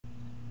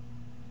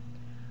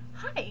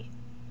Hi.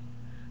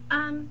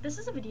 This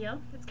is a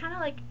video. It's kind of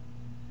like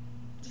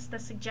just a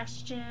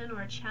suggestion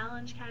or a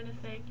challenge kind of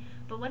thing.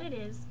 But what it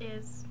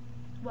is,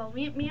 well,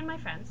 me and my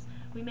friends,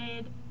 we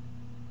made,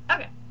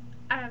 okay,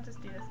 I have to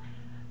do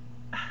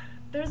this.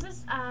 There's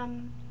this,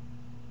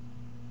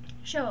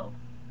 show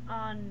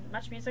on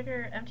Much Music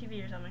or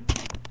MTV or something.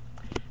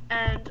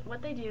 And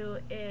what they do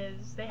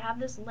is they have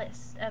this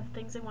list of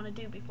things they want to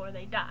do before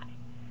they die.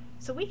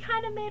 So we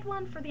kind of made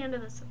one for the end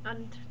of this,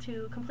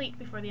 to complete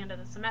before the end of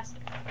the semester.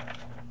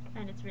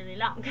 And it's really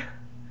long.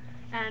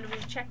 And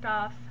I've checked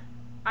off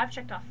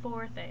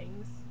 4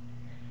 things.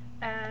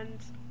 And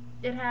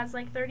it has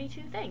like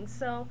 32 things.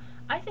 So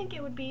I think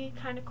it would be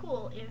kind of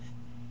cool if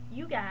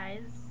you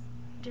guys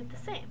did the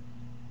same.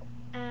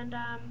 And,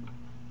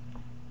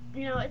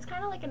 you know, it's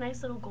kind of like a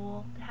nice little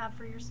goal to have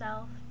for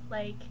yourself.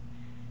 Like,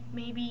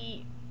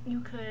 maybe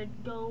you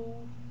could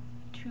go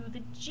to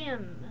the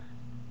gym.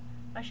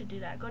 I should do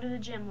that. Go to the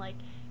gym like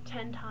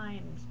 10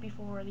 times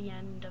before the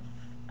end of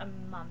a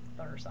month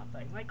or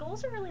something. Like,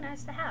 goals are really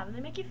nice to have, and they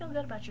make you feel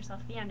good about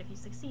yourself at the end if you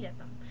succeed at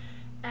them.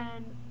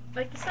 And,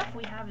 like, the stuff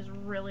we have is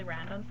really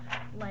random.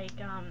 Like,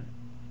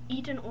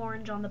 eat an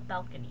orange on the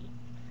balcony.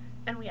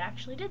 And we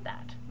actually did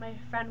that. My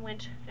friend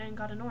went and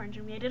got an orange,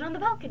 and we ate it on the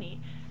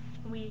balcony.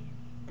 And we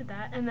did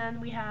that. And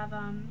then we have,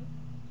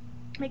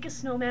 make a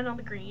snowman on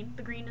the green.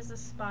 The green is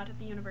this spot at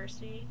the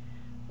university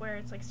where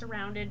it's, like,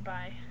 surrounded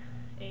by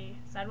a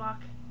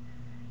sidewalk.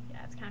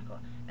 Yeah, it's kind of cool.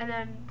 And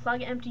then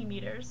plug empty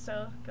meters,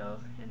 so go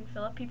and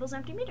fill up people's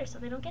empty meters so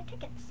they don't get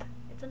tickets.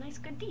 It's a nice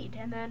good deed.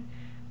 And then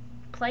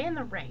play in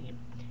the rain.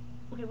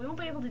 Okay, we won't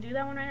be able to do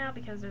that one right now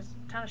because there's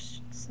a ton of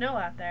snow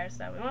out there,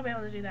 so we won't be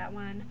able to do that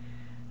one.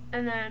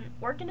 And then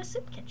work in a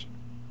soup kitchen.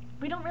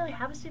 We don't really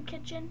have a soup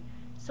kitchen,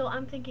 so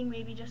I'm thinking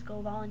maybe just go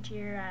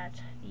volunteer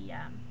at the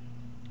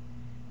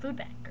food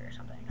bank or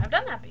something. I've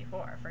done that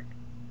before for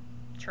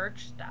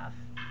church stuff.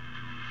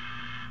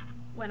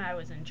 When I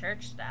was in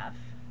church stuff.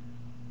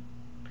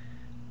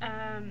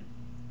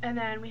 And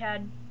then we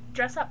had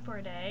dress up for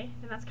a day,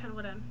 and that's kind of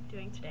what I'm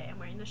doing today. I'm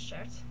wearing this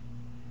shirt,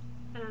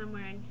 and then I'm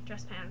wearing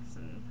dress pants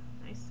and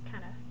nice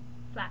kind of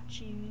flat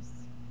shoes.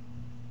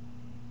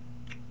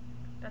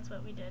 That's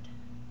what we did.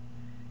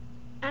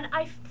 And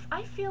I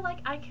feel like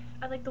I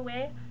like the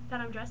way that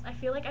I'm dressed. I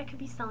feel like I could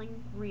be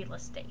selling real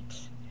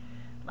estate,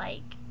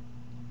 like,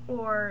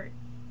 or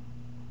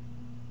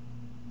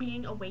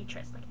being a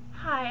waitress. Like,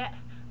 hi,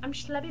 I'm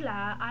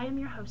ShlebyLah. I am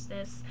your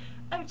hostess.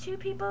 Oh, 2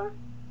 people?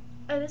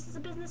 Oh, this is a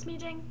business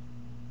meeting?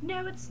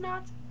 No, it's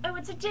not. Oh,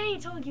 it's a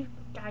date. Oh, you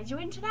guys, you're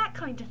into that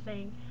kind of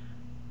thing.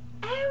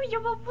 Oh,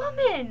 you're a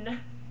woman.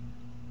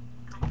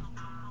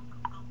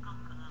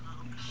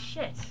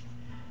 Shit.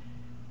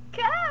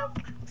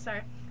 Coke.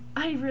 Sorry.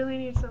 I really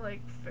need to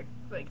like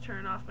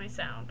turn off my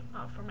sound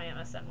for my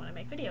MSN when I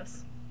make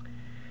videos.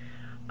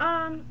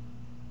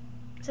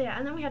 So yeah,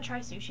 and then we had try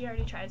sushi. I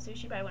already tried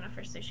sushi, but I went on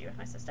first sushi with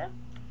my sister.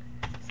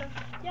 So,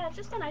 yeah,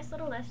 just a nice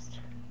little list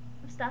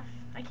of stuff.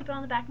 I keep it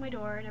on the back of my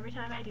door, and every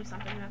time I do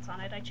something that's on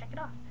it, I check it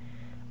off.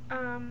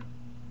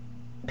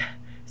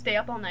 Stay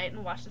up all night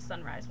and watch the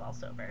sunrise while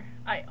sober.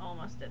 I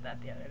almost did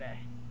that the other day.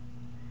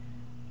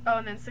 Oh,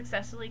 and then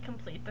successfully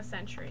complete the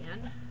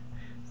Centurion.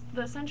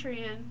 The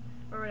Centurion,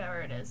 or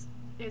whatever it is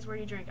where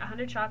you drink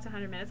 100 shots in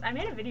 100 minutes. I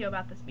made a video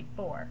about this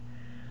before.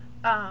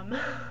 A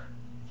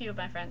few of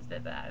my friends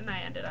did that, and I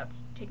ended up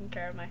taking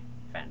care of my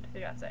friend who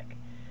got sick.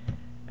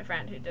 My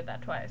friend who did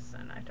that twice,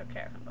 and I took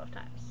care of him both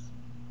times.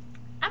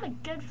 I'm a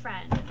good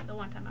friend. The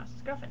one time I was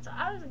his girlfriend, so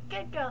I was a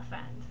good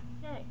girlfriend.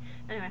 Yay.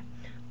 Anyway,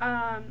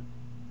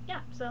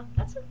 yeah, so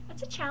that's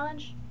a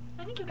challenge.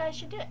 I think you guys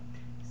should do it.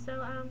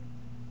 So,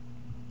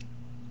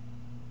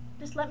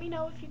 just let me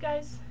know if you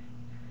guys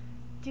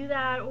do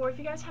that, or if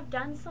you guys have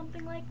done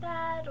something like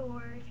that,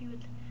 or if you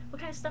would, what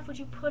kind of stuff would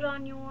you put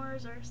on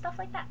yours, or stuff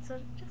like that.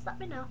 So just let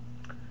me know.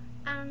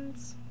 And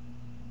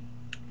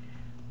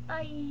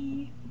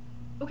bye.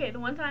 Okay, the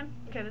one time,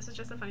 okay, this is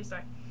just a funny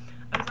story.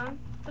 I was on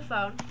the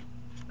phone,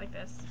 like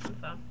this, on the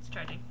phone, it's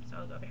charging, so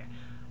I'll go over here.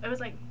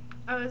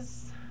 I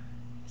was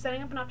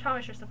setting up an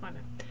optometrist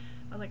appointment.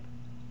 I was like,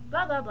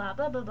 blah, blah, blah,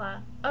 blah, blah,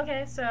 blah.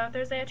 Okay, so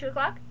Thursday at 2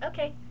 o'clock?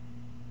 Okay.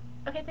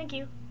 Okay, thank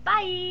you.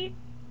 Bye!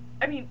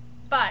 I mean,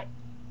 bye.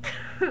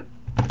 It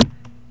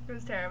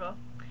was terrible.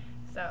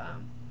 So,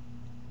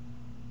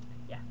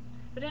 yeah.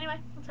 But anyway,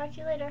 I'll talk to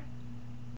you later.